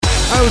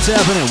what's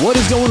happening? What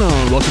is going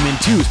on? Welcome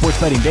into Sports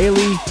Betting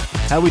Daily.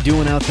 How we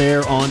doing out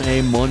there on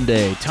a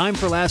Monday? Time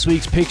for last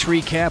week's picks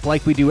recap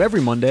like we do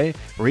every Monday.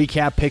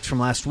 Recap picks from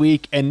last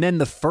week, and then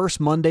the first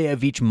Monday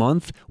of each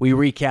month, we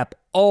recap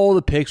all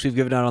the picks we've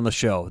given out on the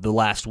show. The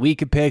last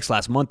week of picks,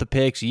 last month of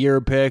picks, year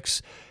of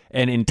picks,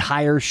 an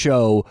entire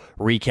show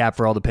recap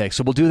for all the picks.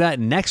 So we'll do that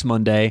next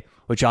Monday,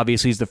 which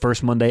obviously is the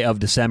first Monday of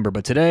December.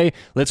 But today,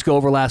 let's go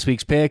over last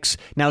week's picks.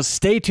 Now,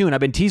 stay tuned.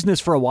 I've been teasing this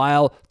for a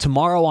while.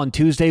 Tomorrow on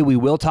Tuesday, we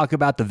will talk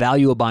about the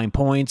value of buying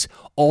points,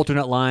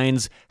 alternate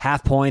lines,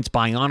 half points,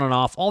 buying on and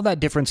off, all that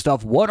different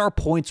stuff. What are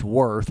points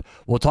worth?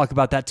 We'll talk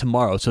about that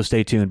tomorrow, so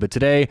stay tuned. But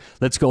today,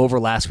 let's go over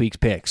last week's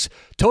picks.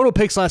 Total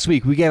picks last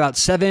week, we gave out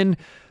seven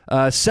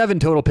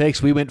total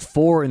picks. We went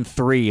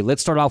 4-3.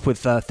 Let's start off with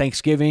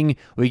Thanksgiving.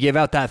 We gave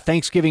out that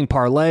Thanksgiving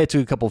parlay.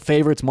 Took a couple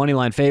favorites,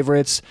 moneyline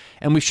favorites,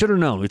 and we should have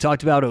known. We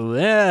talked about it.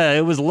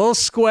 It was a little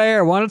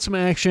square. Wanted some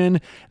action.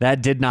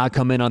 That did not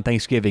come in on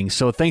Thanksgiving.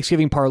 So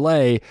Thanksgiving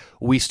parlay,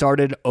 we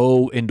started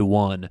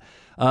 0-1.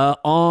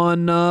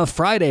 On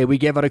Friday, we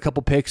gave out a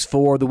couple picks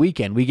for the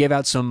weekend. We gave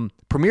out some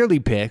Premier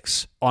League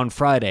picks on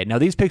Friday. Now,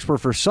 these picks were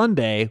for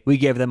Sunday. We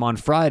gave them on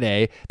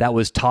Friday. That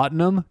was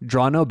Tottenham,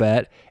 draw no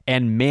bet,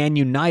 and Man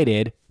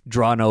United,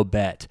 draw no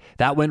bet.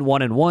 That went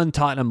 1-1.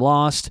 Tottenham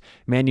lost.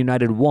 Man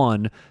United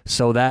won.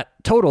 So that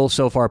total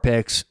so far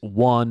picks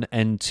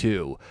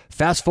 1-2.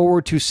 Fast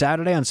forward to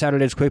Saturday. On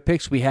Saturday's quick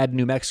picks, we had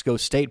New Mexico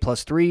State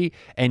 +3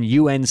 and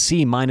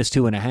UNC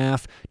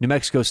 -2.5. New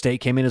Mexico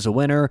State came in as a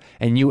winner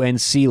and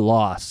UNC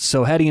lost.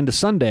 So heading into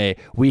Sunday,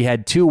 we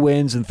had 2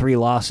 wins and 3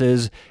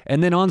 losses.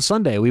 And then on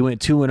Sunday, we went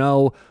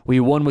 2-0. We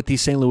won with the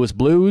St. Louis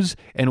Blues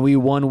and we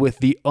won with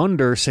the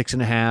under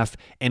 6.5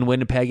 in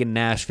Winnipeg and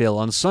Nashville.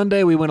 On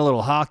Sunday, we went a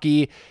little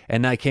hockey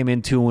and that came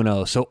in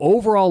 2-0. So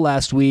overall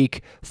last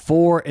week,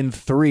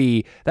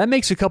 4-3. That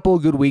makes a couple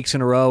of good weeks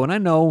in a row. And I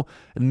know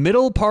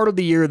middle part of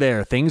the year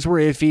there, things were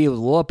iffy. It was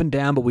a little up and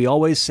down, but we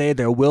always say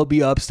there will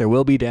be ups, there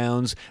will be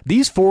downs.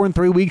 These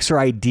 4-3 weeks are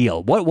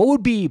ideal. What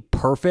would be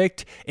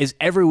perfect is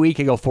every week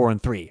I go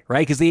 4-3,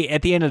 right? Because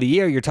at the end of the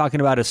year, you're talking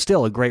about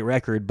still a great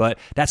record, but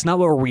that's not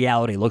what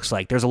reality looks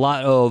like. There's a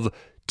lot of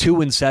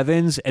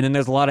 2-7s, and then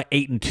there's a lot of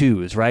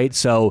 8-2s, right?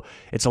 So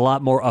it's a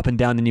lot more up and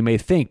down than you may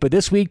think. But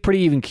this week, pretty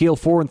even keel,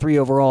 4-3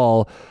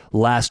 overall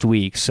last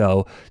week.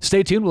 So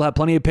stay tuned. We'll have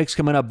plenty of picks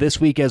coming up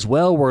this week as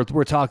well.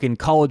 We're talking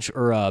college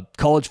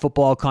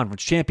football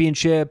conference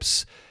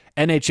championships.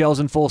 NHL's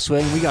in full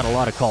swing. We got a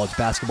lot of college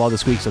basketball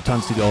this week, so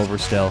tons to go over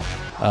still.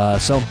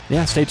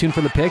 Stay tuned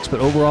for the picks. But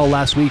overall,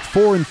 last week,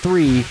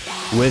 4-3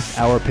 with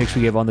our picks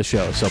we gave on the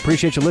show. So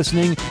appreciate you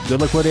listening.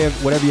 Good luck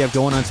whatever you have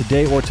going on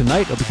today or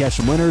tonight. Hope you catch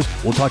some winners.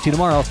 We'll talk to you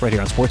tomorrow right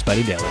here on Sports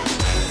Betting Daily.